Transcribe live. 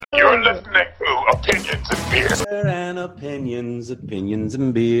You're listening to Opinions and Beer. And opinions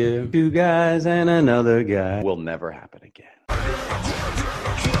and beer. Two guys and another guy. Will never happen again.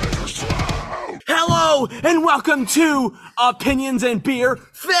 Hello and welcome to Opinions and Beer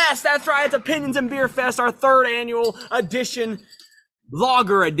Fest. That's right, it's Opinions and Beer Fest, our third annual edition,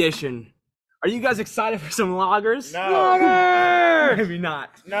 Lager Edition. Are you guys excited for some lagers? No. Lager! Maybe not.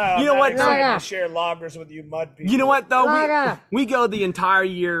 No, You know I'm what? not excited to share loggers with you mud people. You know what though? We go the entire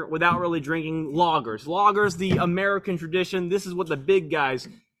year without really drinking lagers. Lagers, the American tradition. This is what the big guys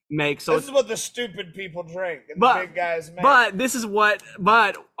make. So This is what the stupid people drink and But- the big guys make.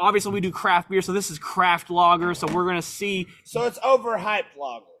 but obviously we do craft beer, so this is craft lager. So we're gonna see. So it's overhyped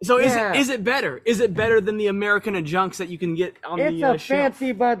lager. So is it better? Is it better than the American adjuncts that you can get on It's the a shelf?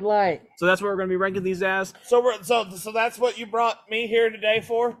 fancy Bud Light. So that's what we're gonna be ranking these as. So that's what you brought me here today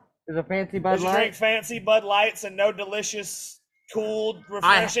for? It's a fancy Bud Is you drink Light. fancy Bud Lights and no delicious, cooled,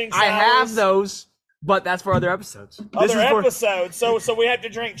 I refreshing have sours? those, but that's for other episodes. Other episodes. So we have to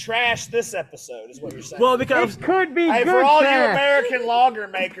drink trash this episode, is what you're saying. Well, because It could be hey, good for all you trash. American lager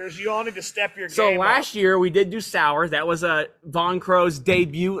makers, you all need to step your so game up. last year we did do sours. That was Von Crow's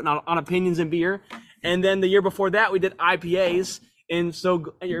debut on Opinions and Beer, and then the year before that we did IPAs. And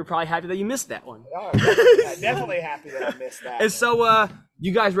so you're probably happy that you missed that one. Oh, yeah, definitely happy that I missed that. And so,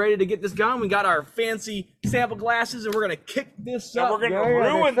 you guys ready to get this going? We got our fancy sample glasses, and we're gonna kick this So up. we're gonna Yeah,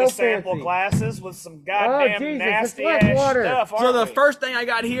 yeah, ruin they're the so sample fancy. glasses with some goddamn Jesus, nasty it's like ass water. stuff. So aren't the we? first thing I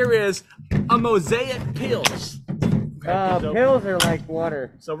got here is a Mosaic Pils. Pills are like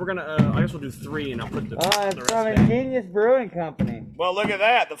water. So we're gonna, I guess we'll do 3, and I'll put the Oh, the it's rest from back. Ingenious Brewing Company. Well, look at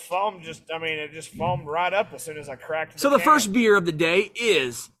that. The foam it just foamed right up as soon as I cracked So the can. first beer of the day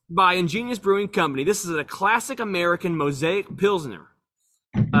is by Ingenious Brewing Company. This is a classic American Mosaic Pilsner.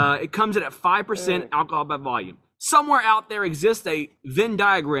 It comes in at 5% alcohol by volume. Somewhere out there exists a Venn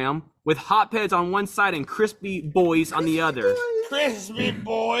diagram with hotbeds on one side and crispy boys on the other. Crispy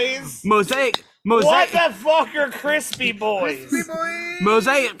boys. Mosaic What the fuck are crispy boys?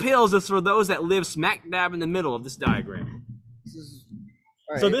 Mosaic Pills is for those that live smack dab in the middle of this diagram.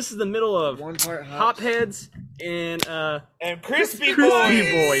 So this is the middle of One part hopheads and And crispy crispy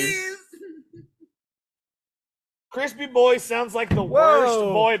boys. boys. Crispy boys sounds like the worst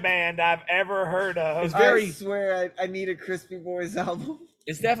boy band I've ever heard of. It's very, I swear I need a Crispy Boys album.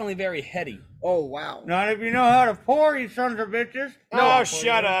 it's definitely very heady. Oh wow. Not if you know how to pour, you sons of bitches. Oh,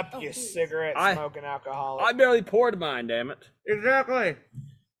 shut up, you cigarette smoking alcoholic. I barely poured mine, damn it. Exactly.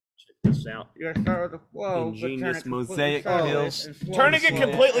 Check this out. You gotta start with the flow. Ingenious Mosaic Pills. Pills. Turning it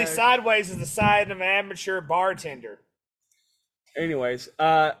completely sideways is the sign of an amateur bartender. Anyways,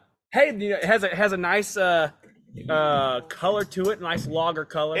 hey, you know, it has a nice color to it, nice lager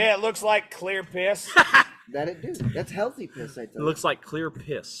color. Yeah, it looks like clear piss. That it do. That's healthy piss, I It tell you. looks like clear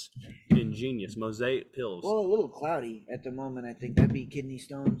piss. Ingenious Mosaic Pills. Well, a little cloudy at the moment. I think that'd be kidney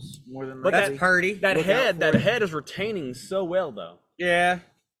stones more than But likely. Purdy. that look out head for it. is retaining so well though. Yeah.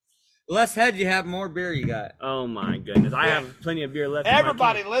 Less head you have, more beer you got. Oh my goodness, I have plenty of beer left. in my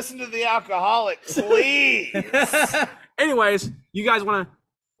Everybody, listen to the alcoholic, please. can. Anyways, you guys want to?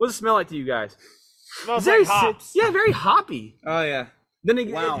 What does it smell like to you guys? Smells Very like hops. Yeah, very hoppy. Oh yeah. Then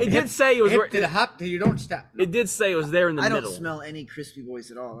it, Wow. it did say it was. Hip to the hop till you don't stop. It did say it was there in the I don't middle. smell any Crispy Boys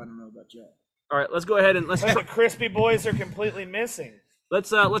at all. I don't know about you. All right, let's go ahead and let's The crispy boys are completely missing.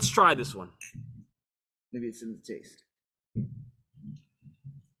 let's try this one. Maybe it's in the taste.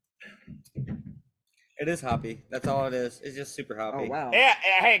 It is hoppy. That's all it is. It's just super hoppy. Oh wow. Yeah,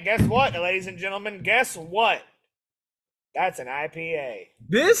 hey, guess what, ladies and gentlemen? Guess what? That's an IPA.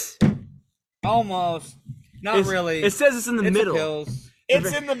 This? Almost. Not It's- really. It says it's in the It's middle. A Pils.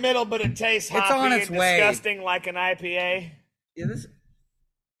 It's in the middle, but it tastes It's hoppy on its and way. disgusting like an IPA. Yeah, this.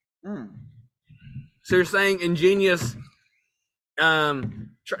 So you're saying Ingenious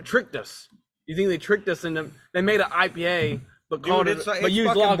tricked us? You think they tricked us into? They made an IPA, but called Dude, it, it's but used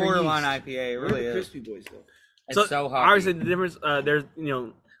fucking lager borderline yeast. IPA. It Where are really the is. Crispy Boys though? It's so hoppy. Obviously, the difference there's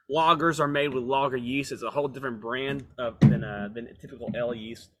lagers are made with lager yeast. It's a whole different brand than a typical ale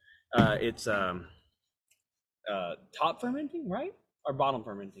yeast. It's top fermenting, right? Or bottom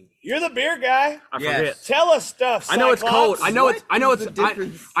fermenting? You're the beer guy. I Yes. forget. Tell us stuff. I know it's cold. Cyclops. I know is it's the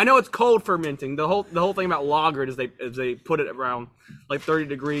difference? I know it's cold fermenting. The whole thing about lager is they put it around like 30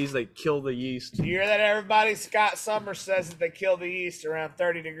 degrees. They kill the yeast. You hear that, everybody? Scott Summers says that they kill the yeast around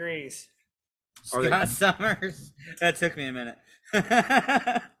 30 degrees. Are they- Scott Summers. That took me a minute.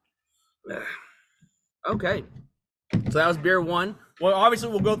 Okay. So that was beer 1. Well, obviously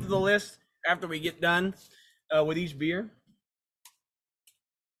we'll go through the list after we get done with each beer.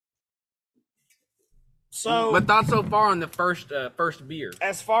 So, But thoughts so far on the first beer.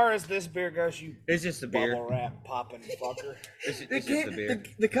 as far as this beer goes, you It's just a beer. bubble wrap popping fucker. It's They just came, a beer.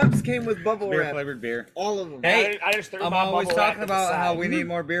 the cups came with bubble Beer wrap. flavored beer. All of them. Hey, I just threw I'm my always bubble wrap talking to the about how side. we need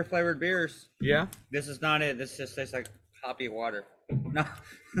more beer flavored beers. Yeah. This is not it. This just tastes like hoppy water. No.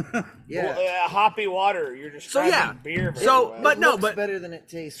 Yeah. Well, hoppy water. You're just yeah. beer. very So, well. but no, Looks but better than it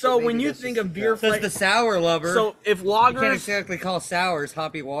tastes. so but when maybe you that's think just of the beer cup. That's the sour lover. so if you can't lagers, exactly call sours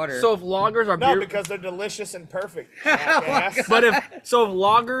hoppy water. so if lagers are no, beer, because they're delicious and perfect. Oh my jackass. but if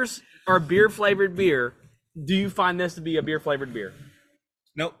lagers are beer flavored beer, do you find this to be a beer flavored beer?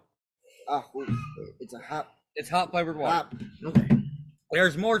 Nope. Ah, wait, it's a hop. It's hot flavored water. Hop. Okay.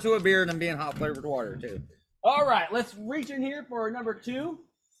 There's more to a beer than being hot flavored water too. All right, let's reach in here for number 2.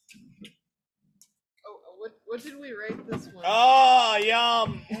 Oh, what did we rate this one? Oh,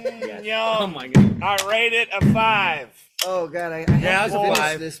 yum. Oh Yum. my god. I rate it a 5. Oh god, I Yeah, have it's to a finish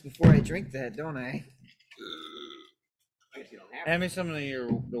five. this before I drink that, don't I? Hand me some of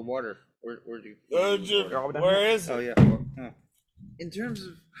the water. Where'd you? Where is Oh it? yeah. Oh. In terms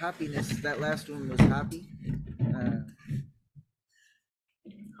of hoppiness, that last one was hoppy.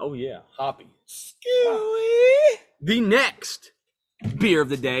 Oh yeah, hoppy. The next beer of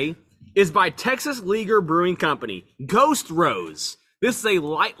the day is by Texas Leaguer Brewing Company, Ghost Rose. This is a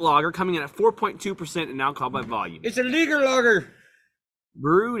light lager coming in at 4.2% in alcohol by volume. It's a leaguer lager.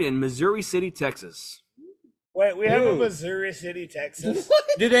 Brewed in Missouri City, Texas. Wait, we have a Ooh. Missouri City, Texas.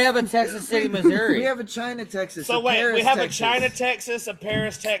 Do they have a Texas City, Missouri? We have a China, Texas. So a wait, Paris, we have Texas. a China, Texas, a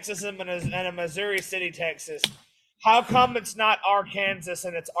Paris, Texas, and a Missouri City, Texas. How come it's not Arkansas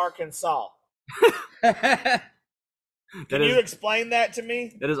and it's Arkansas? That Can you is explain that to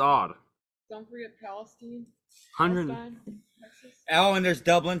me? that is odd. Don't forget Palestine. 100. Palestine, Texas. Oh, and there's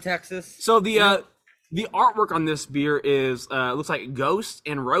Dublin, Texas. So the artwork on this beer is looks like ghosts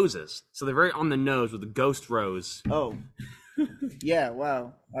and roses. So they're very on the nose with the ghost rose. Oh. Yeah,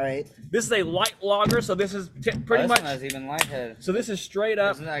 wow. All right. This is a light lager, so this is pretty Oh, much. this one has even lighthead. So this is straight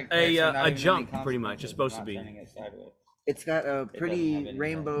up Isn't that a actually not even jump, any pretty much. It's supposed to consequences, be. not turning it sideways. It's got a doesn't have pretty any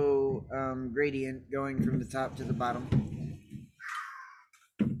rainbow gradient going from the top to the bottom.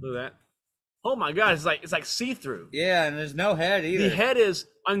 Look at that. Oh my god, it's like see through. Yeah, and there's no head either. The head is,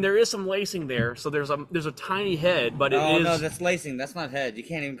 and there is some lacing there, so there's a tiny head, but it is. Oh no, that's lacing. That's not head. You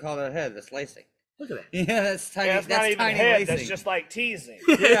can't even call that head. That's lacing. Look at that. Yeah, that's tiny. Yeah, it's that's not even tiny head. lacing. That's just like teasing.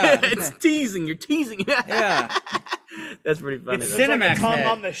 Yeah. It's teasing. You're teasing. Yeah. That's pretty funny. It's though. It's like Cinemax a tongue head.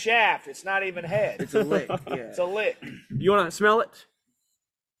 on the shaft. It's not even head. It's a lick. Yeah. It's a lick. You want to smell it?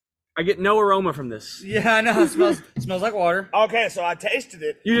 I get no aroma from this. Yeah, I know. It smells like water. Okay, so I tasted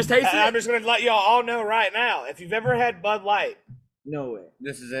it. You just tasted I'm it? just going to let y'all all know right now. If you've ever had Bud Light, No way.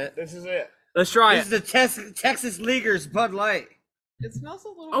 This is it. this is it. Let's try This it. is the Texas Leaguers Bud Light. It smells a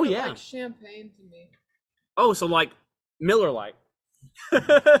little Oh, bit yeah. like champagne to me. Oh, so like Miller Lite.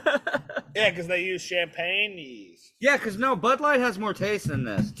 Yeah, because they use champagne yeast. Yeah, because no, Bud Light has more taste than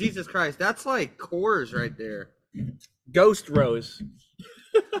this. Jesus Christ, that's like Coors right there. Ghost Rose.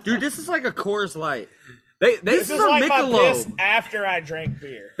 Dude, this is like a Coors Light. They This is a like my piss Michelob. after I drank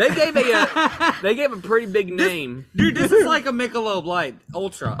beer. they gave a pretty big name. Dude, this is like a Michelob Light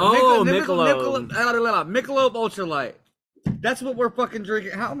Ultra. Oh, Michelob. Michelob Ultra Light. That's what we're fucking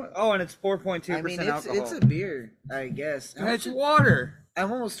drinking. How much? Oh, and it's 4.2% I mean, alcohol. it's a beer, I guess. And it's water.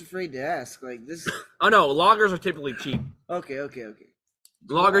 I'm almost afraid to ask. Like this. Oh no, lagers are typically cheap. Okay.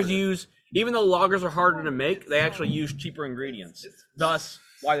 Lagers use, even though lagers are harder to make, they actually use cheaper ingredients. Thus,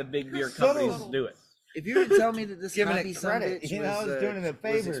 why the big beer companies do it. If you were to tell me that this Giving it hoppy credit, sandwich you know, was, I was doing it a was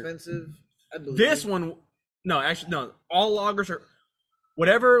favor. expensive, I'd believe This it. one, no, actually, no. All lagers are,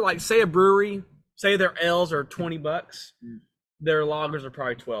 whatever. Like, say a brewery, say their L's are $20, their lagers are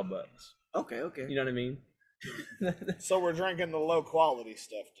probably $12. Okay. You know what I mean? So we're drinking the low quality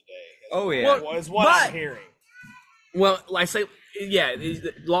stuff today. Oh, yeah. Is what But- I'm hearing. Well, like say, yeah,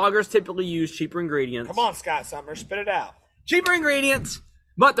 lagers typically use cheaper ingredients. Come on, Scott Summers, spit it out. Cheaper ingredients,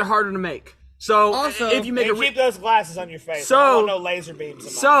 but they're harder to make. So Also- if you make Hey, a keep those glasses on your face. So- I don't know laser beams.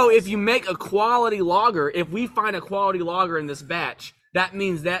 In my so eyes. if you make a quality lager, if we find a quality lager in this batch, that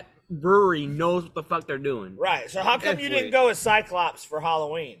means that brewery knows what the fuck they're doing. Right. So how come you Definitely. didn't go as Cyclops for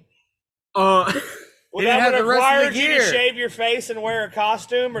Halloween? Would He didn't that have the rest of the required you to gear. shave your face and wear a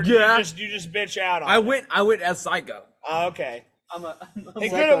costume, or did Yeah. you just bitch out on I it? went as Psycho. Oh, okay. I'm a He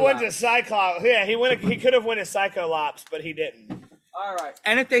could have went to Cyclops. Yeah, he could have went as Psycholops, but he didn't. all right.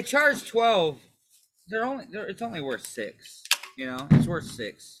 And if they charge 12, it's only worth 6. You know, it's worth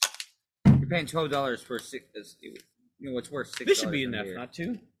 6. You're paying $12 for 6. You know, it's worth 6. This should be enough, not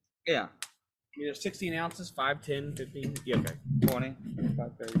 2. Yeah, I mean, there's 16 ounces, 5, 10, 15. Yeah, okay. 20,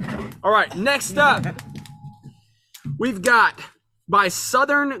 25, 30. All right, next up, We've got by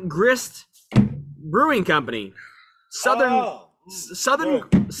Southern Grist Brewing Company. Southern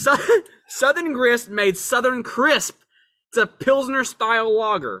Grist made Southern Crisp. It's a Pilsner style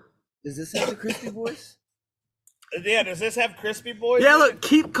lager. Does this have the crispy voice? Yeah, does this have crispy boys? Yeah, look,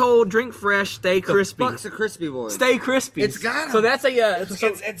 keep cold, drink fresh, stay crispy. Fuck's a crispy boy. Stay crispy. It's got 'em. So that's a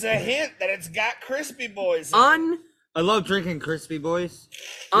It's a hint that it's got crispy boys. In it. I love drinking crispy boys.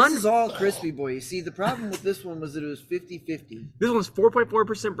 This is all crispy boy. You see, the problem with this one was that it was 50-50. This one's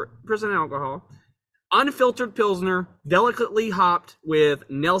 4.4% alcohol. Unfiltered Pilsner, delicately hopped with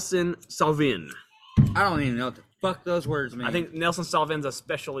Nelson Sauvin. I don't even know what the fuck those words mean. I think Nelson Sauvin's a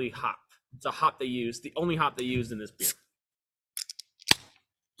specialty hop. It's a hop they use, the only hop they used in this beer.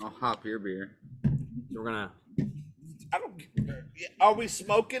 I'll hop your beer. So we're gonna I don't. Are we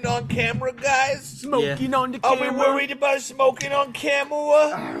smoking on camera, guys? smoking on the Are camera. we worried about smoking on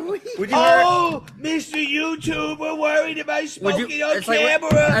camera? Would you Oh, Mr. YouTube, we're worried about smoking on it's like,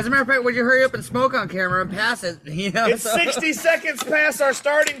 camera. as a matter of fact, would you hurry up and smoke on camera and pass it? You know, It's so- 60 seconds past our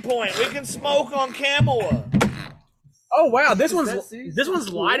starting point. We can smoke on camera. Oh wow, this that one's serious? this one's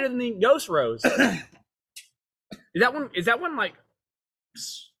That's cool. lighter than the Ghost Rose. Is that one like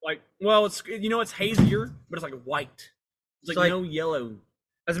well, it's it's hazier, but it's like white. It's like no yellow.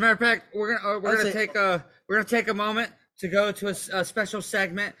 As a matter of fact, we're gonna say- take a moment to go to a special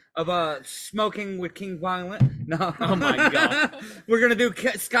segment of smoking with King Violent. No, Oh my God. we're gonna do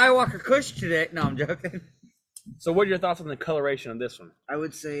Skywalker Kush today. No, I'm joking. So what are your thoughts on the coloration of this one? I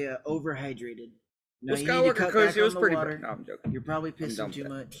would say overhydrated. No, Well, you need to Skywalker cut Kush, back it was on the pretty. water. No, I'm joking. You're probably done pissing with too that.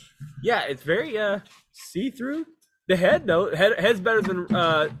 much. Yeah, it's very see-through. The head though, head's better than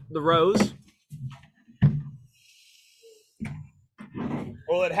the Rose.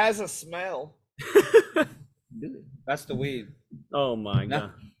 Well, it has a smell. That's the weed. Oh my No.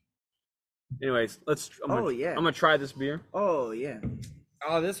 God. Anyways, I'm Yeah. gonna try this beer. Oh yeah.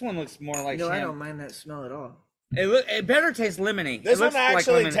 Oh, this one looks more like No, I sham- don't mind that smell at all. It better taste lemony. This It one looks like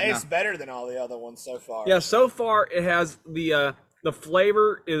actually lemon- tastes no. better than all the other ones so far. Yeah, so far it has the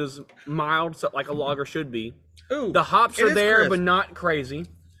flavor is mild, so like a lager should be. Ooh, The hops it are is there, crisp. but not crazy.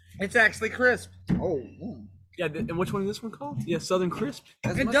 It's actually crisp. Oh, Yeah, and which one is this one called? Yeah, Southern Crisp.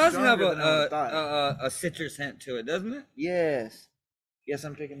 that's It much does have stronger than I would've thought. a citrus hint to it, doesn't it? Yes. Yes,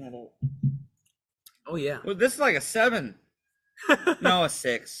 I'm picking that up. Oh yeah. Well, this is like a 7. No, a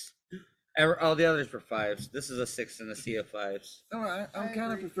 6. All the others were 5s. This is a 6 and a sea of 5s. Oh, I'm I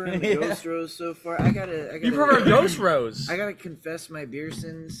kind of agree. preferring the Ghost Rose so far. I gotta. You prefer Ghost Rose? I gotta confess my beer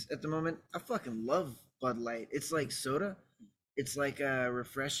sins at the moment. I fucking love Bud Light. It's like soda. It's like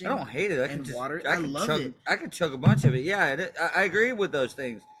refreshing. I don't hate it. I And can just, water. I I can love chug, it. I could chug a bunch of it. Yeah, I agree with those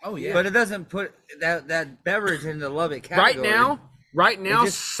things. Oh yeah. But it doesn't put that beverage in the love it right category. now,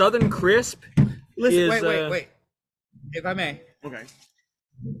 just- Southern Crisp Listen, is wait. If I may, Okay.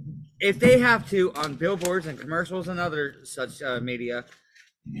 if they have to on billboards and commercials and other such media,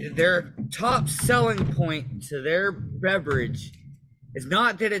 their top selling point to their beverage is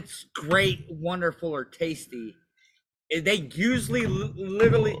not that it's great, wonderful, or tasty. They usually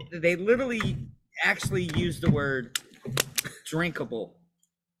literally actually use the word drinkable.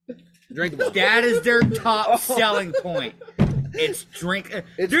 drinkable. That is their top selling point. It's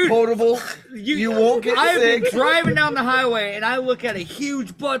It's dude. potable. You won't get I've sick. been driving down the highway and I look at a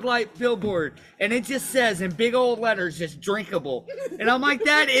huge Bud Light billboard and it just says in big old letters, just drinkable. And I'm like,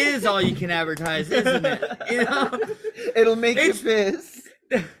 that is all you can advertise, isn't it? You know, It'll make you It's- piss.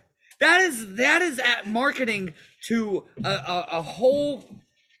 that is at marketing to a whole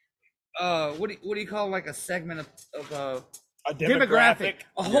what do you call like a segment of A demographic,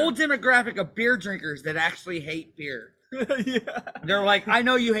 a whole demographic of beer drinkers that actually hate beer. Yeah. They're like, I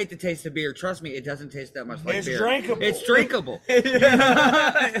know you hate the taste of beer. Trust me, it doesn't taste that much like It's beer. drinkable. It's drinkable.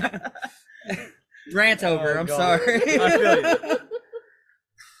 Rant over. I'm God. sorry. I feel you.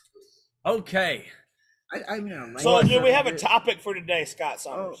 Okay. I mean, I like So, it. do we have a topic for today, Scott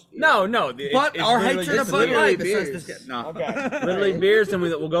Summers? No. But our literally hatred of just Bud literally Light besides beers. this guy. No. Okay. literally beers, and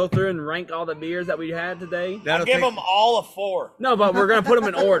we'll go through and rank all the beers that we had today. I'll give them all a 4. No, but we're gonna put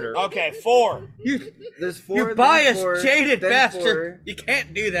them in order. Okay, 4. There's 4. You then biased, 4, jaded then bastard. 4. You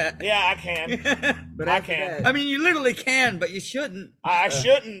can't do that. Yeah, I can. But I after can. that- I mean, you literally can, but you shouldn't. I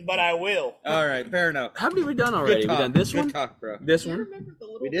shouldn't, but I will. All right, fair enough. How many have we done already? Good We talk. done this Good one, talk, bro. this Do you one, remember the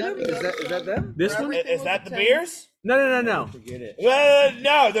little we did it? Debbie Is that them? this For one. everything Is that was the a 10. beers? No. Forget it.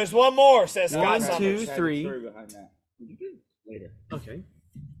 No, there's one more, says Scott One, Summers. 2, 3. behind that. Later. Okay.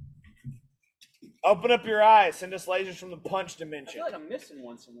 Open up your eyes. Send us lasers from the punch I dimension. feel like I'm missing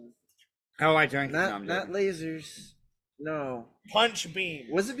one somewhere. Oh, I drank it. No, Not I'm not joking. lasers. No. Punch beam.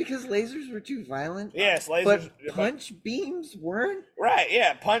 Was it because lasers were too violent? Yes, lasers. But punch beams weren't? Right,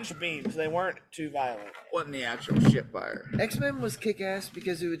 yeah, punch beams. They weren't too violent. Wasn't the actual shit fire. X-Men was kick-ass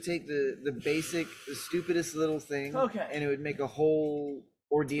because it would take the basic, the stupidest little thing, and it would make a whole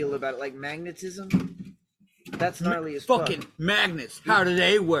ordeal about it, like magnetism. That's gnarly as fuck. Fucking magnets. How do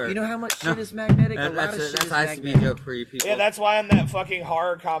they work? You know how much shit is magnetic? A lot That's of shit that's is ICB magnetic. joke for you people. Yeah, that's why in that fucking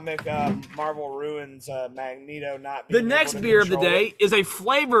horror comic, Marvel ruins Magneto not being The next able to beer of the control day it. is a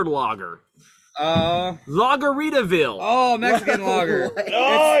flavored lager. Oh, Lageritaville. Mexican lager. What?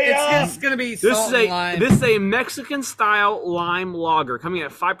 Oh, yeah. It's gonna be This salt is and lime. this is a Mexican style lime lager coming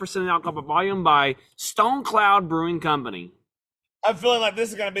at 5% alcohol by volume by Stone Cloud Brewing Company. I'm feeling like this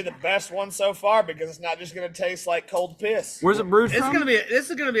is going to be the best one so far because it's not just going to taste like cold piss. Where's it brewed This from? is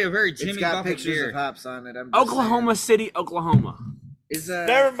gonna be a very It's Jimmy got Buffett pictures beer. of hops on it. I'm just Oklahoma City, Oklahoma. saying. Is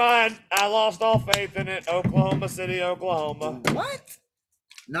Never mind. I lost all faith in it. Oklahoma City, Oklahoma. what?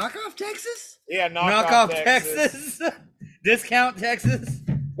 Knockoff Texas? Yeah, Knockoff Texas. Discount Texas.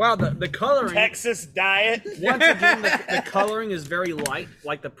 Wow, the coloring. Texas diet. Once again, the coloring is very light,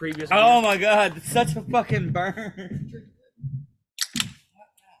 like the previous. Oh beer. my god, it's such a fucking burn.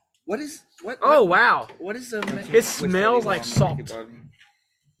 What is what? Oh wow! What is a? It smells like salt.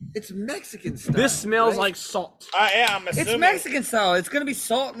 It's Mexican style. This smells right? like salt. Yeah, I'm assuming. It's Mexican style. It's gonna be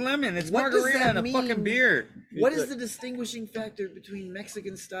salt and lemon. It's What does margarita that and a mean? fucking beer. What is the distinguishing factor between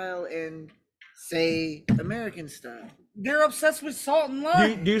Mexican style and, say, American style? They're obsessed with salt and Do,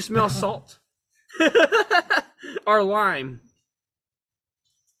 lime. do you smell salt? Or lime?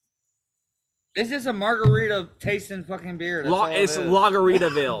 It's just a margarita tasting fucking beer. That's all it It's is.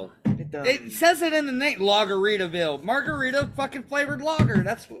 Lageritaville. It does. It says it in the name, Lageritaville. Margarita fucking flavored lager.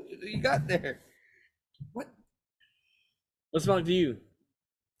 That's what you got there. What? What smells to you?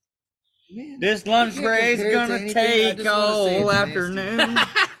 Man, This lunch can't break's compare it to gonna anything. I take just wanna say all it's afternoon.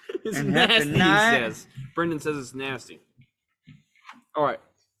 It's And happy nasty, he night. says. Brendan says it's nasty. All right.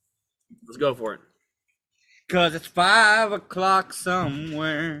 Let's go for it. Cause it's 5 o'clock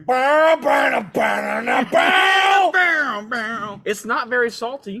somewhere. Bow, bow, bow, bow, bow. Bow, bow. It's not very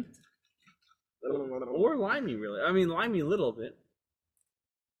salty. Or limey, really. I mean, limey a little bit.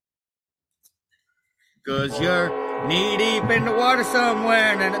 Cause you're knee deep in the water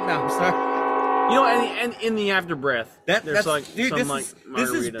somewhere. No, I'm sorry. You know, and in the after breath, there's That's like dude. some This like is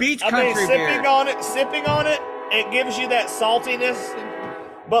margarita. beach I mean, country sipping beer. on it, it gives you that saltiness.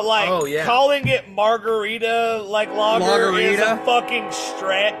 But like Oh, yeah. calling it margarita like lager is a Margarita? fucking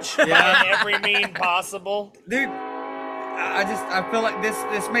stretch Yeah. in every mean possible. Dude, I feel like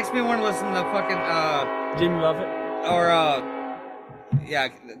this makes me want to listen to fucking Jimmy Buffett. or yeah,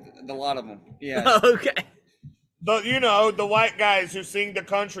 the lot of them. Yeah, Okay. The white guys who sing the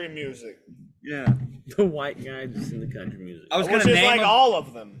country music, yeah. The white guy just in the country music. I was which gonna is name like them. all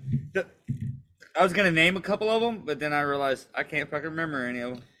of them. I was gonna name a couple of them, but then I realized I can't fucking remember any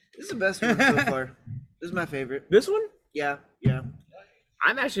of them. This is the best one so far. This is my favorite. This one, Yeah.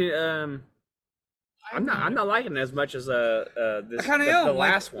 I'm actually I'm not liking it as much as this I kind of the am.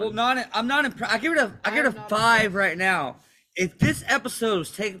 last Well, one. I'm not impressed. I give it a not 5 right now. If this episode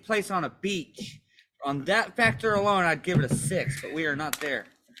was taking place on a beach, on that factor alone, I'd give it a 6. But we are not there.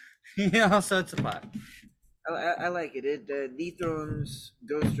 So it's a 5. I like it. It dethrones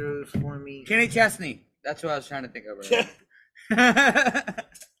Ghost Rose for me. Kenny Chesney. That's what I was trying to think of. Right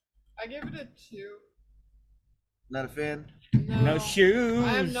I give it a 2. Not a fan. No shoes.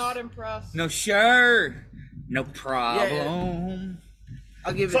 I am not impressed. No shirt. No problem.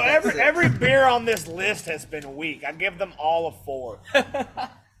 I'll give it. So that six. every beer on this list has been weak. I give them all a 4.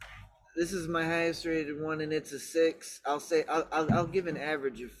 This is my highest rated one, and it's a 6. I'll give an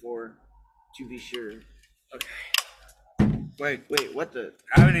average of 4, to be sure. Wait, Wait, what the?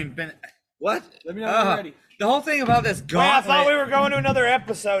 I haven't even been. What? Let me know when you're ready. The whole thing about this Well, I gauntlet. thought we were going to another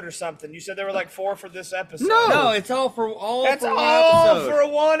episode or something. You said there were like 4 for this episode. No, it's all for all. That's for one all episode.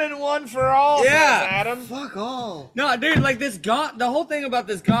 for one and one for all. Yeah. says Adam. Fuck all. No, dude, like this the whole thing about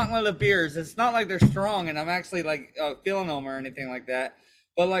this gauntlet of beers, it's not like they're strong and I'm actually like feeling them or anything like that.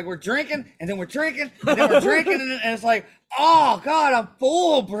 But like we're drinking and then we're drinking and then we're drinking and it's like, oh god, I'm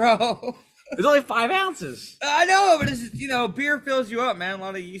full, bro. It's only 5 ounces. I know, but it's just, beer fills you up, man. A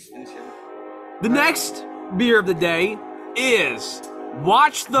lot of yeast and shit. The next beer of the day is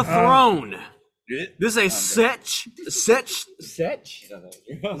Watch the Throne. This is a Zech.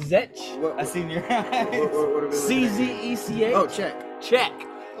 I seen your eyes. What are we looking at? CZECH. Oh, check.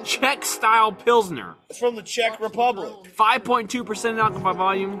 Czech style Pilsner. It's from the Czech Republic. 5.2% alcohol by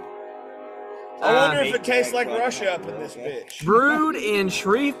volume. I wonder if it tastes like Russia up in this bitch. Brewed in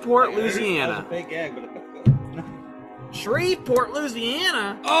Shreveport, Louisiana. Fake egg, but Shreveport,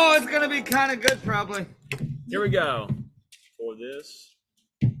 Louisiana. Oh, it's gonna be kind of good, probably. Here we go. For this.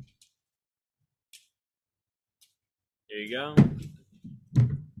 Here you go.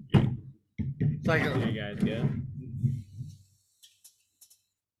 It's like There you guys go.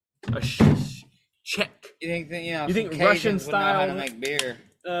 A check. you think that You think some Russian Cajuns would know how to style- make beer?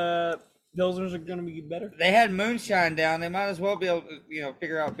 Pilsners are gonna be better. They had moonshine down. They might as well be able to,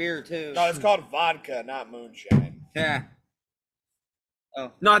 figure out beer too. No, it's called vodka, not moonshine. Yeah.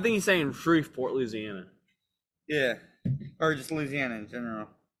 No, I think he's saying Shreveport, Louisiana. Yeah. Or just Louisiana in general.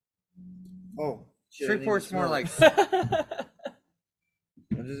 Oh, shit, I need to Shreveport's more smell like. it.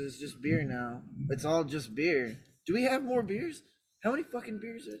 It's just beer now. It's all just beer. Do we have more beers? How many fucking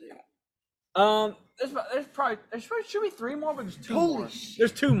beers are there? There's probably should be 3 more, but there's 2 Holy more. shit.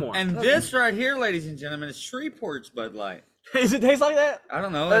 There's 2 more. And this right here, ladies and gentlemen, is Shreveport's Bud Light. Does it taste like that? I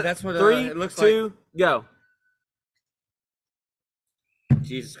don't know. That's what 3, it looks 2, go. like.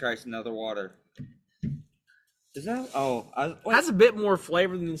 Jesus Christ, another water. Is that? Oh, It has a bit more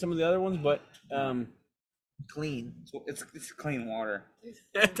flavor than some of the other ones, but Clean. it's clean water.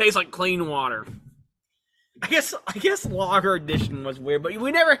 it tastes like clean water. I guess Lager Edition was weird, but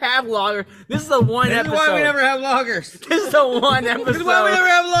we never have Lager. This is the one This episode. is why we never have loggers. This is the one This episode. is why we never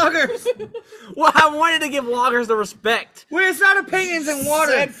have loggers. Well, I wanted to give Loggers the respect. It's not opinions and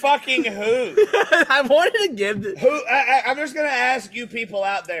water. Said fucking who? I wanted to give the, Who? I'm just gonna ask you people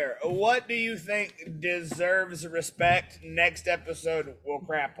out there. What do you think deserves respect? Next episode, we'll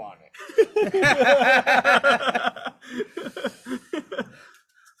crap on it.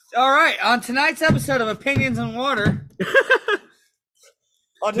 All right, on tonight's episode of Opinions and Water,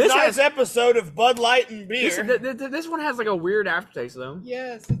 On This tonight's has- episode of Bud Light and beer, this one has like a weird aftertaste though.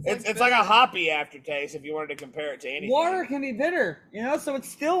 Yes, it's like a hoppy aftertaste. If you wanted to compare it to anything, water can be bitter, so it's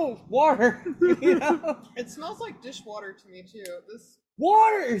still water. It smells like dishwater to me too. This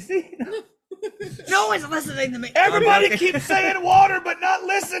Water, see? No one's listening to me. Everybody keeps saying water, but not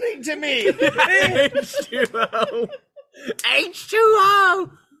listening to me. H2O.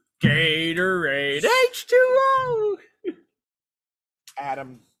 H2O. Gatorade. H2O.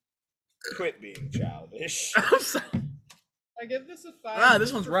 Adam, quit being childish. I'm sorry. I give this a 5. Ah,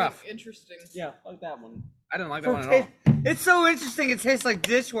 this one's for rough. being Interesting. Yeah, like that one. I didn't like that one at all. It's so interesting. It tastes like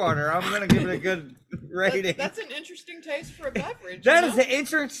dishwater. I'm gonna give it a good rating. That's an interesting taste for a beverage. That you is know? an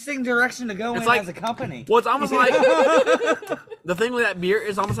interesting direction to go It's in like- as a company. Well, it's almost like the thing with that beer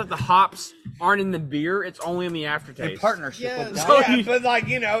is almost like the hops aren't in the beer; it's only in the In aftertaste. partnership Yes. with So- Yeah, but like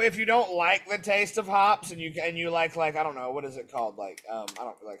if you don't like the taste of hops and you like I don't know what is it called I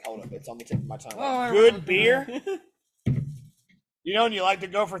don't like hold up it's on the tip of my tongue. Oh, I Good beer. And you like to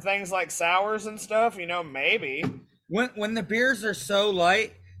go for things like sours and stuff. Maybe. when the beers are so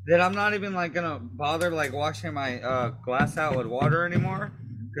light that I'm not even gonna bother washing my glass out with water anymore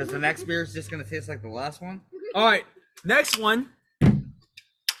because the next beer is just gonna taste like the last one. All right, next one.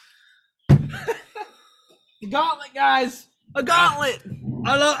 Gauntlet, guys. A gauntlet.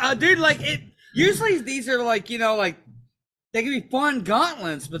 I love, dude. It. Usually these are they can be fun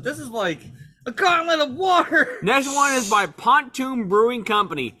gauntlets, but this is like a gauntlet of water. Next one is by Pontoon Brewing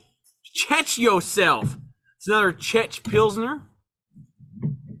Company. Chetch yourself. It's another Chetch Pilsner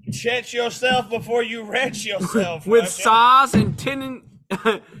Check yourself before you wrench yourself. with Russia. Saaz and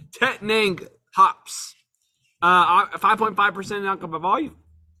Tettnang hops. 5.5% alcohol by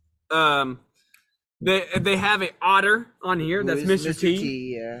volume. They have a otter on here. That's Who is Mr.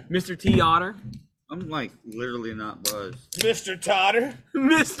 T. Yeah. Mr. T Otter. I'm literally not buzzed. Mr. Totter.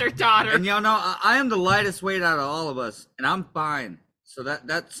 Mr. Totter. And y'all know I am the lightest weight out of all of us, and I'm fine. So that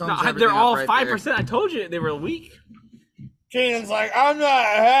sums No, everything they're up all right 5%. there. I told you they were weak. Keenan's like, I'm not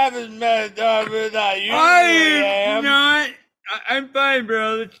half as messed up as I usually am. not. I'm fine,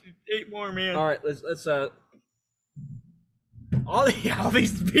 bro. Let's 8 more, man. All right, let's all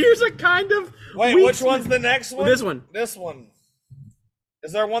these beers are kind of Wait, weak. which one's the next one? This one. This one.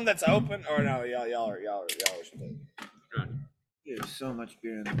 Is there one that's open? Or no, y'all are. There's so much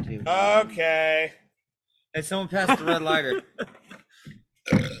beer on the table. Okay. Hey, someone pass the red lighter.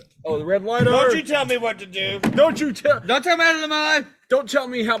 Oh, the red lighter. Don't you tell me what to do. Don't you tell Don't tell me out of my life. don't tell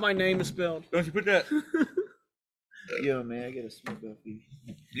me how my name is spelled. Don't you put that. Yo, man, I gotta smoke off you.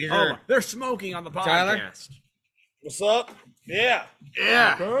 Oh, they're smoking on the podcast. Tyler? What's up? Yeah.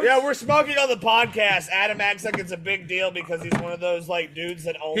 Yeah. Yeah, we're smoking on the podcast. Adam acts like it's a big deal because he's one of those dudes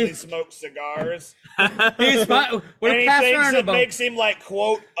that only smokes cigars. He's fine. We're And he passing thinks around it about. makes him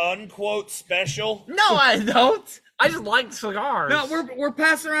quote unquote special. No, I don't. I just like cigars. No, we're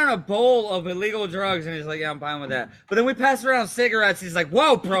passing around a bowl of illegal drugs, and he's like, "Yeah, I'm fine with that." But then we pass around cigarettes. He's like,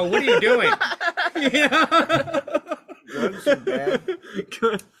 "Whoa, bro, what are you doing?" You know? Smokes are bad.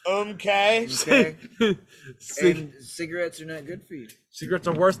 Okay. Okay. And cigarettes are not good for you. Cigarettes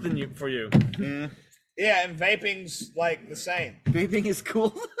are worse than for you. Yeah. Yeah, and vaping's like the same. Vaping is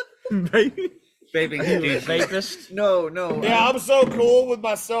cool. Baby. Vaping is decent. Vapist. No. Yeah, I'm so cool with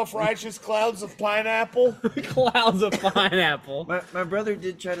my self-righteous clouds of pineapple. Clouds of pineapple. My brother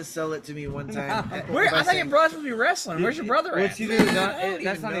did try to sell it to me one time. Where? by I thought your saying- brother's supposed to be wrestling. Where's your brother at? What's he doing?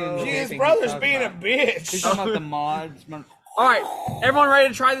 That's not know. even. Gee, his vaping brother's he's being a talking about. He's bitch. talking about the mods. All right, everyone ready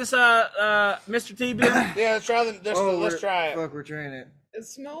to try this Mr. T beer? Yeah, let's try let's try it. Fuck, we're trying it. It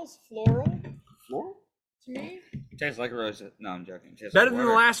smells floral Floral? to me. Tastes like rose. No, I'm joking. Tastes Better like than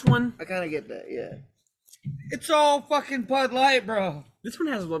the water. last one. I kind of get that, yeah. It's all fucking Bud Light, bro. This one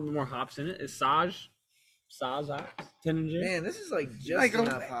has a little bit more hops in it. It's Saj hops, 10 and J. Man, this is like just Like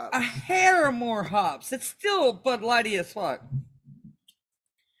enough a hops. hair more hops. It's still Bud Lighty as fuck.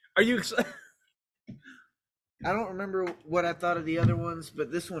 Are you excited? I don't remember what I thought of the other ones,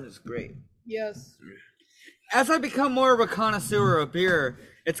 but this one is great. Yes. As I become more of a connoisseur of beer,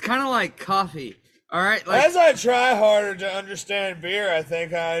 it's kind of like coffee. All right, like As I try harder to understand beer, I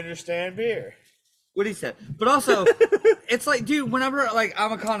think I understand beer. what he said. But also, it's like, dude, whenever like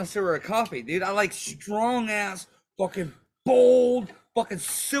I'm a connoisseur of coffee, dude, I like strong ass, fucking bold, fucking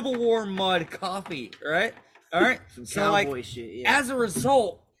Civil War mud coffee. Right? All right. Some So cowboy like, shit, yeah. as a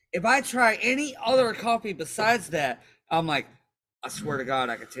result, if I try any other coffee besides that, I'm like, I swear to God,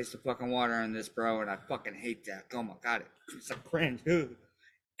 I could taste the fucking water in this, bro, and I fucking hate that. Oh my God, it's a cringe, dude.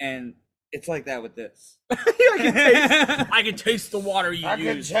 And it's like that with this. I can taste the water you I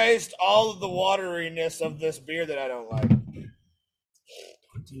can use. taste all of the wateriness of this beer that I don't like.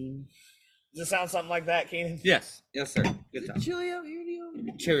 Does it sound something like that, Keenan? Yes, yes, sir. Good time. Chilly out here,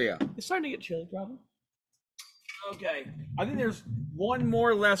 Leo? Cheerio. It's starting to get chilly, probably. Okay, I think there's one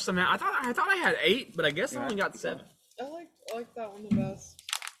more left somehow. I thought I had 8, but I guess I only got 7. I like that one the best.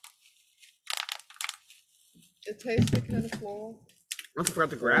 It tasted kind of floral. I forgot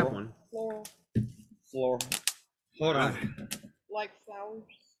to grab one. Floral. Floor. Hold on. Like flowers.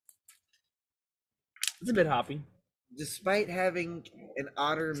 It's a bit hoppy. Despite having an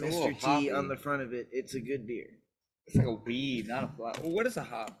otter It's a little Mr. T hoppy. on the front of it, it's a good beer. It's like a weed, not a flower. Well, what is a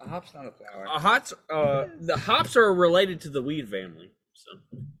hop? A hop's not a flower. The hops are related to the weed family, so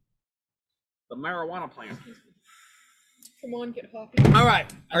the marijuana plant. Come on, get hoppy. All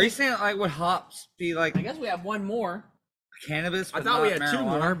right, Are you saying like would hops be like I guess we have one more. cannabis? I but thought we not had 2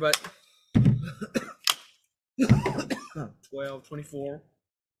 marijuana? more, but 12, 24.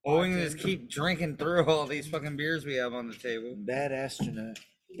 Well, we can just keep drinking through all these fucking beers we have on the table. Bad astronaut.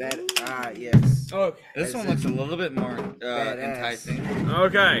 Yes. Okay. This one looks a little bit more Badass. enticing.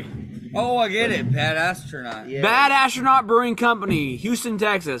 Okay. Oh, I get it. Bad astronaut. Yeah. Bad Astronaut Brewing Company, Houston,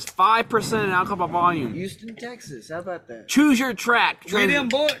 Texas. 5% in alcohol by volume. Houston, Texas. How about that? Choose your track. We didn't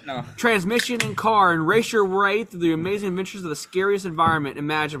bullet. No. Transmission and car, and race your way through the amazing adventures of the scariest environment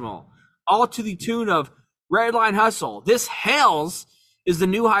imaginable. All to the tune of Redline Hustle. This Hells is the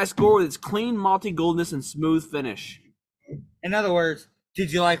new high score with its clean, malty goldness and smooth finish. In other words,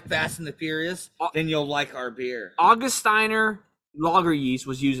 did you like Fast and the Furious? Then you'll like our beer. Augustiner lager yeast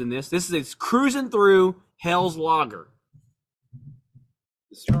was used in this. This is it's cruising through Hell's Lager.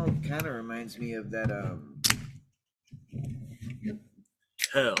 The smell kind of reminds me of that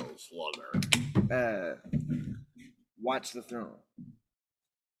Hell's Lager. Watch the Throne.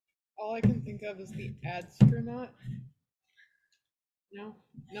 All I can think of is the astronaut. No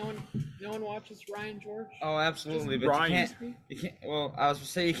one watches Ryan George. Oh, absolutely. But Brian. you can't. You can't. Well, I was gonna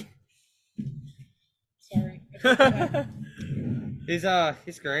say Sorry. I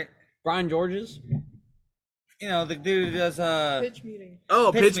he's great. Brian George's. You know, the dude who does Pitch meeting.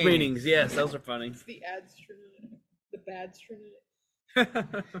 Oh, Pitch pitch meetings. Yes, those are funny. It's the astronaut. The badastronaut.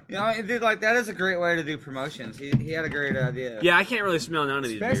 You know, dude, like that is a great way to do promotions. He had a great idea. Yeah, I can't really smell none of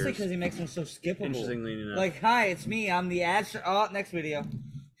these Especially beers. because he makes them so skippable. Interestingly enough. Like, hi, it's me. I'm the Oh, next video.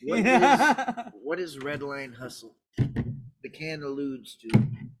 What is Redline Hustle? The can alludes to.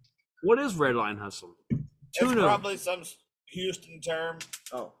 What is Redline Hustle? It's Tuna. probably some Houston term.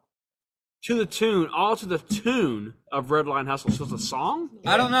 Oh. To the tune, all to the tune of Redline Hustle. So it's a song?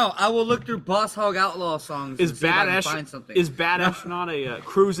 I don't know. I will look through Boss Hog Outlaw songs. Is and see if I Bad can find something. Is Bad Astronaut a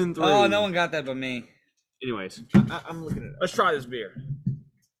cruising through? Oh, no one got that but me. Anyways, I'm looking at it. let's try this beer.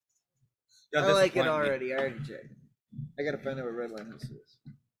 Y'all I like it disappoint me. already. I already checked. I gotta find out what Redline Hustle is.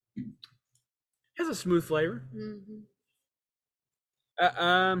 It has a smooth flavor. Mm-hmm.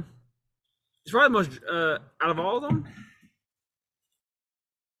 It's probably the most out of all of them.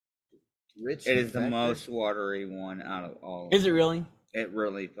 Rich. It and is the fattening. most watery one out of all. Is it really? It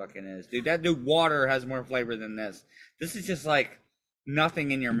really fucking is, dude. That dude water has more flavor than this. This is just like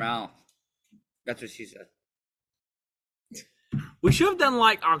nothing in your mouth. That's what she said. We should have done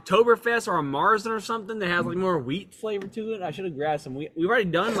like Oktoberfest or a Marzen or something that has like more wheat flavor to it. I should have grabbed some wheat. We've already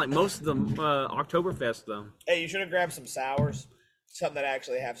done like most of the Oktoberfest though. Hey, you should have grabbed some sours, something that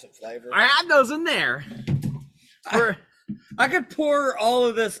actually have some flavor. I have those in there. I could pour all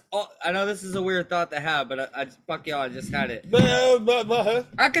of this. I know this is a weird thought to have, but I fuck y'all. I just had it.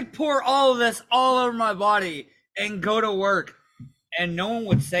 I could pour all of this all over my body and go to work, and no one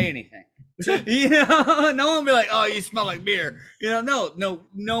would say anything. You know, no one would be like, "Oh, you smell like beer." You know,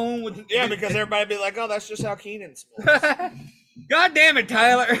 no one would. Yeah, because everybody would be like, "Oh, that's just how Keenan smells." God damn it,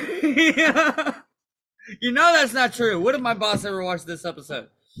 Tyler! You know that's not true. What if my boss ever watched this episode?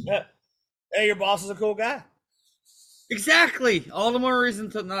 Hey, your boss is a cool guy. Exactly. All the more reason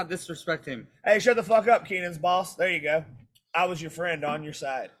to not disrespect him. Hey, shut the fuck up, Keenan's boss. There you go. I was your friend on your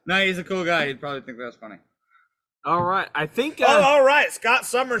side. No, he's a cool guy. He'd probably think that was funny. All right, I think. All right. Scott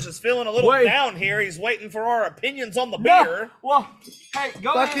Summers is feeling a little down here. He's waiting for our opinions on the beer. Well, hey,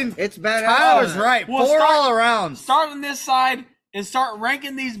 go ahead. It's bad. Tyler's right. We'll Pour all around. Start on this side and start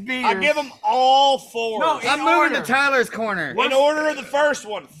ranking these beers. I give them all 4. No, I'm moving to Tyler's corner. In order of the first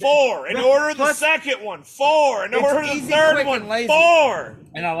one, 4. In order of the second one, 4. In order of the easy, third quick, one, and lazy. 4.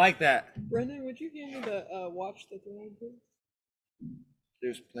 And I like that. Brendan, would you hand me the Watch the Throne, please?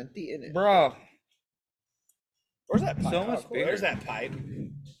 There's plenty in it. Bro. Where's that pipe? So much beer. There's that pipe.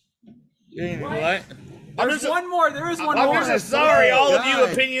 You ain't what? There's one more. There is one I'm more. just sorry, all of you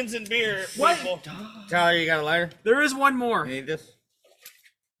God. opinions in beer What? people. Tyler, you got a lighter? There is one more. You need this?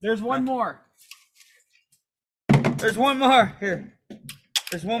 There's one more. There's one more. Here.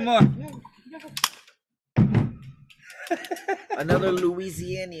 There's one more. Another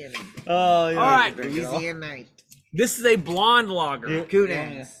Louisianian. Oh, yeah. All right. Louisianite. This is a blonde lager.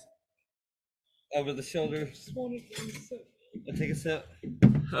 Coonans. Over the shoulder. I'll take a sip.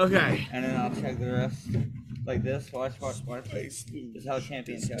 Okay. And then I'll chug the rest. Like this. Watch. This is how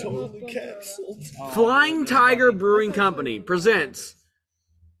champions go. Totally canceled. Flying Tiger Brewing Company presents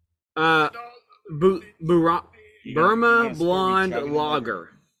Burma Blonde Lager.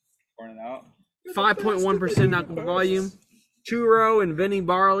 Pouring it out. 5.1% alcohol volume. Churro and Vinny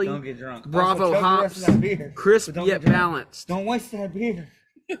barley. Don't get drunk. Bravo Also, chug the rest hops. of that beer. Crisp But don't yet get drunk. balanced. Don't waste that beer.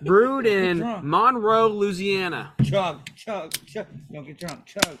 Brewed in drunk. Monroe, Louisiana. Chug. Don't get drunk.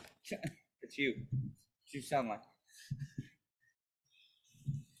 Chug. It's you. You sound like.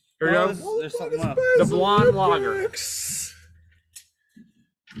 Here we Oh, go. there's something left. The blonde lager.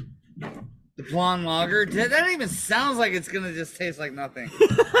 The blonde lager. That even sounds like it's gonna just taste like nothing.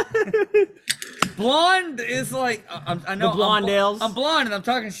 Blonde is like I know The blonde ales. I'm blonde and I'm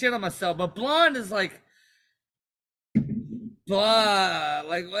talking shit on myself, but blonde is like blah,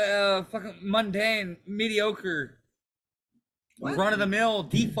 like fucking mundane, mediocre, run of the mill,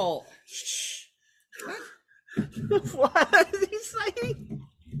 default. What is he saying?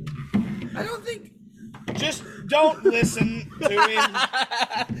 I don't think Just don't listen to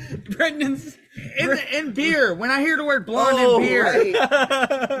him. Brendan's in beer. When I hear the word blonde in beer, Right.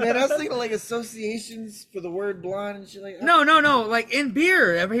 Man, I was thinking like associations for the word blonde and shit like that. no, like in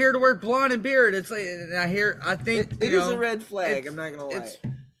beer. If I hear the word blonde in beer, it's like, and I think It you is know, a red flag. it's- I'm not gonna lie. it's-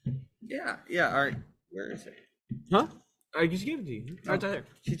 Yeah. All right, where is it? Huh? I just gave it to you. Right there.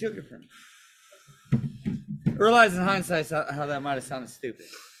 She took it from me. Realize in hindsight how that might have sounded stupid.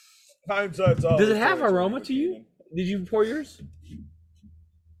 Hindsight's all. Does it have aroma to you? Did you pour yours?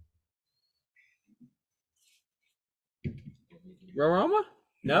 Aroma?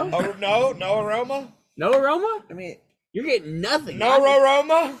 No? No aroma. No aroma? I mean, You're getting nothing. No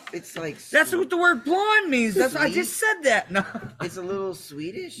aroma. it's like That's what the word blonde means. That's I just said that. No. it's a little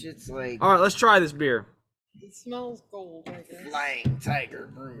Swedish. It's like All right, let's try this beer. It smells gold, I guess. Flying Tiger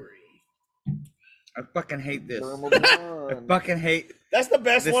Brewery. I fucking hate this. Thermal I blonde. fucking hate. That's the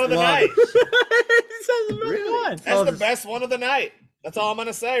best This one of the lager. night. Really? That's the best one of the night. That's all I'm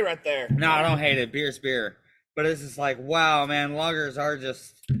gonna say right there. No, I don't hate it. Beer's beer, but it's just like, wow, man, lagers are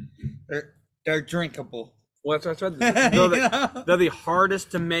just they're drinkable. Well, that's right. They're the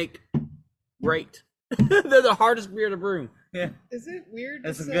hardest to make great. They're the hardest beer to brew. Yeah, Is it weird?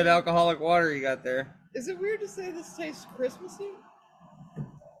 that's to some say, good alcoholic water you got there. Is it weird to say this tastes Christmassy?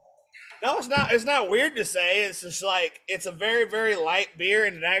 No, it's not. It's not weird to say. It's just like it's a very, very light beer,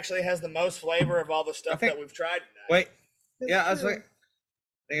 and it actually has the most flavor of all the stuff think- that we've tried tonight. Wait, It's yeah, that's true. like.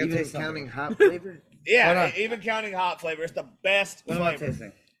 I think I Even taste something. counting hop flavor. Hold Yeah, on. even counting hot flavor, it's the best What am I flavor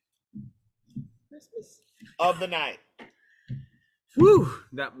tasting? Christmas? of the night. Whew,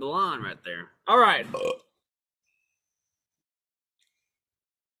 that blonde right there. All right.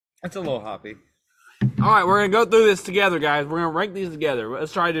 That's a little hoppy. All right, we're gonna go through this together, guys. We're gonna rank these together.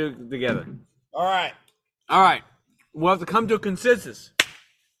 Let's try to do it together. All right. All right, we'll have to come to a consensus.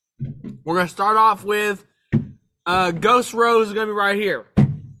 We're gonna start off with Ghost Rose is gonna be right here.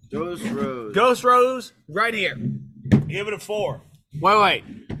 Ghost Rose. Ghost Rose right here. Give it a 4. Wait.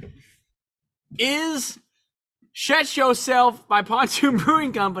 Is Shut Yourself by Pontoon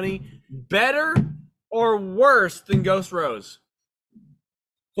Brewing Company better or worse than Ghost Rose?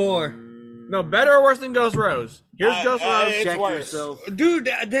 4. No, better or worse than Ghost Rose? Here's Ghost Rose. It's Check worse. yourself. Dude,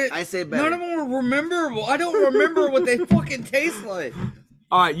 I say better. none of them are rememberable. I don't remember what they fucking taste like.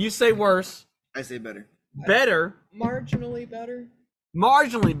 All right, you say worse. I say better. Better. Marginally better.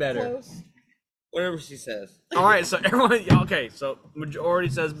 Marginally better. Close. Whatever she says. All right, so everyone, okay, so majority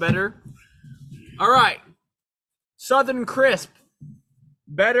says better. All right, Southern Crisp,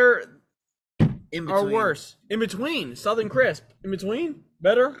 better In or between. worse? In between, Southern Crisp, in between,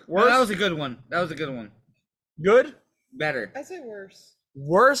 better, No, worse, that was a good one. good, Better. I say worse.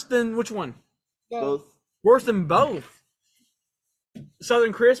 worse than which one? Both. Worse than both.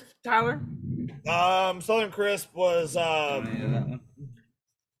 Southern Crisp, Tyler. Southern Crisp was Yeah, that one.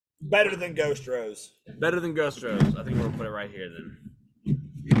 better than Ghost Rose. Better than Ghost Rose. I think we'll put it right here then.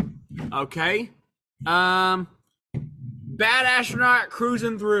 Okay. Bad Astronaut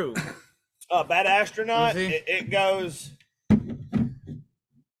Cruising Through. Bad Astronaut. Is he? It goes.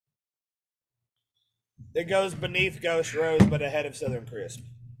 It goes beneath Ghost Rose, but ahead of Southern Crisp.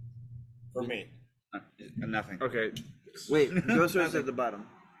 For me. Nothing. Okay. Wait, Ghost Rose at the bottom.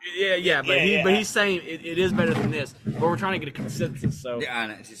 Yeah, but Yeah. but he's saying it is better than this. But we're trying to get a consensus. So Yeah, I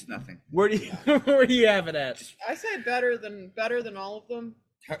know, it's just nothing. where do you where do you have it at? I say better than all of them.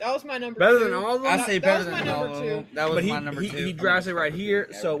 That was my number Better 2. than all of them? I say that better was my than number all of 2. them. That was But my number 2. he grabs it right here.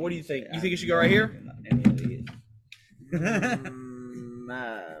 So what do you think? You think it should go right here?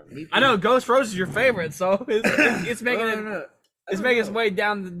 I know Ghost Rose is your favorite, so it's making it. It's making its way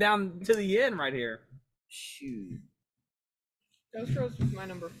down to the end right here. Shoot. Ghost Rose was my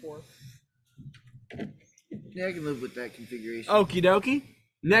number 4. Yeah, I can live with that configuration. Okie dokie.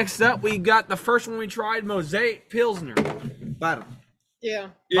 Next up, we got the first one we tried, Mosaic Pilsner. Bottom. Yeah.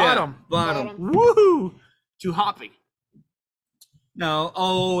 Bottom. Bottom. Woohoo! Too hoppy. No.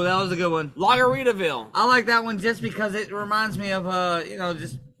 Oh, that was a good one. Lageritaville. I like that one just because it reminds me of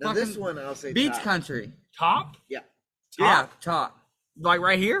just Now fucking this one I'll say beach top. country. Top? Yeah. Yeah, top. Like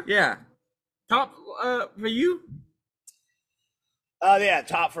right here? Yeah. Top for you? Yeah,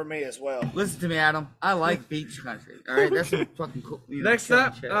 top for me as well. Listen to me, Adam. I like beach country. All right, that's some fucking cool. Next chill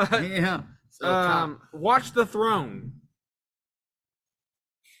up, shit. Yeah. So top. Watch the Throne.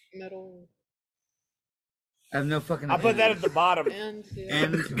 Middle I have no fucking. I put that opinion. at the bottom. and yeah.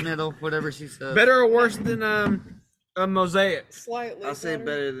 And middle, whatever she says. Better or worse than a Mosaic? Slightly. I'll say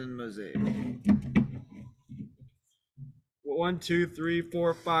better than Mosaic. 1, 2, 3,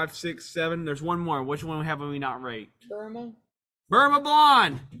 4, 5, 6, 7. There's one more. Which one have we not rate? Burma. Burma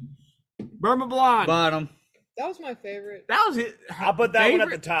Blonde. Burma Blonde. Bottom. That was my favorite. That was it. I'll put that one at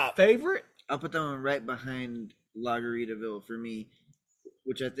the top. Favorite? I'll put that one right behind Lageritaville for me,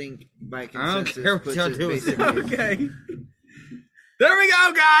 which I think by I don't consensus care what puts y'all it do with it. basically. Okay. There we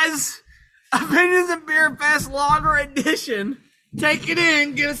go, guys. Opinions and Beer Fest Lager Edition. Take it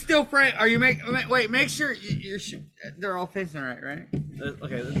in. Get a still frame. Are you make sure you're they're all facing right?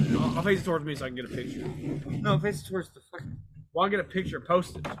 Okay, I'll face it towards me so I can get a picture. No, face it towards the fucking. Well, I'll get a picture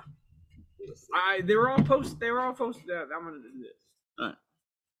posted. They were all posted. I'm gonna do this. All right.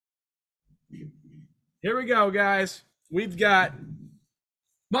 Here we go, guys. We've got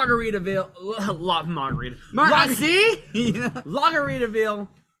Margaritaville. See? Lageritaville,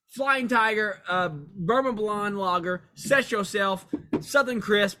 Flying Tiger, Burma Blonde Lager, Set Yourself, Southern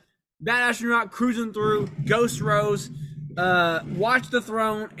Crisp, Bad Astronaut Cruising Through, Ghost Rose, Watch the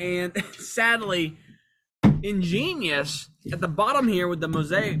Throne, and sadly, Ingenious at the bottom here with the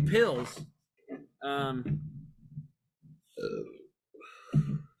Mosaic Pills.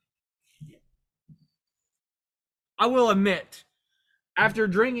 I will admit, after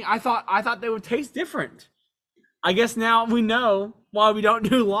drinking, I thought they would taste different. I guess now we know why we don't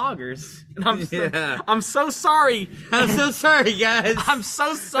do lagers. And I'm so sorry. I'm so sorry, guys. I'm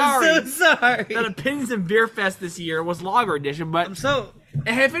so sorry. I'm so sorry. That Opinions and Beer Fest this year was lager edition, but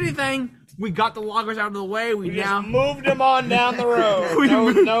if anything, we got the lagers out of the way. We now Just moved them on down the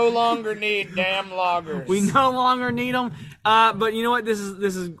road. No longer need damn loggers. we no longer need them. But you know what? This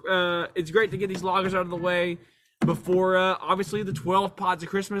is it's great to get these lagers out of the way before obviously the 12 pods of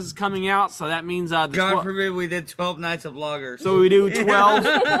Christmas is coming out. So that means God forbid we did 12 nights of loggers. So we do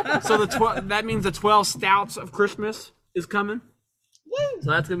 12. So that means the 12 stouts of Christmas is coming. So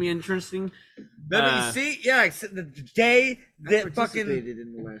that's gonna be interesting. Let me see. Yeah, except the day I that fucking participated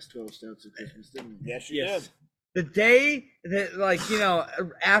in the last 12 stouts of Christmas, didn't I? Yes, you Yes. did. the day that, like, you know,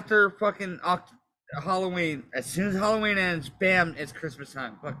 after fucking Halloween, as soon as Halloween ends, bam, it's Christmas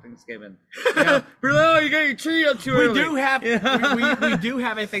time. Fuck Thanksgiving. You know, we're like, oh, you got your tree up too early. We do have Yeah. we do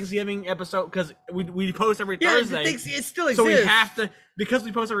have a Thanksgiving episode because we post every Yeah, Thursday. it still exists. So we have to, because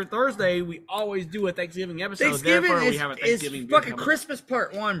we post every Thursday, we always do a Thanksgiving episode. Thanksgiving Therefore, we is, have a is Thanksgiving beer fucking coming. Christmas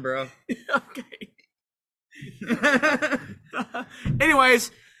part 1, bro. Okay.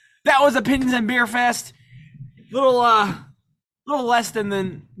 Anyways, that was Opinions and Beer Fest. Little less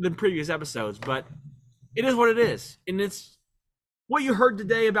than previous episodes, but it is what it is, and it's what you heard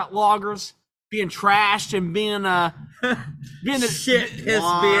today about loggers being trashed and being the Shit, piss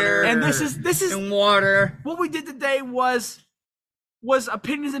water. beer. And this is and water. what we did today was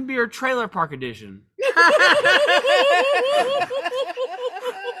Opinions and Beer Trailer Park Edition.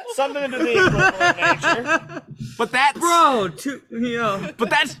 Something to the equivalent nature. But that's Bro, but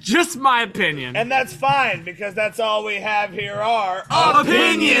that's just my opinion. And that's fine, because that's all we have here are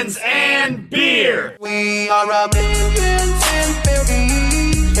Opinions and Beer. We are a million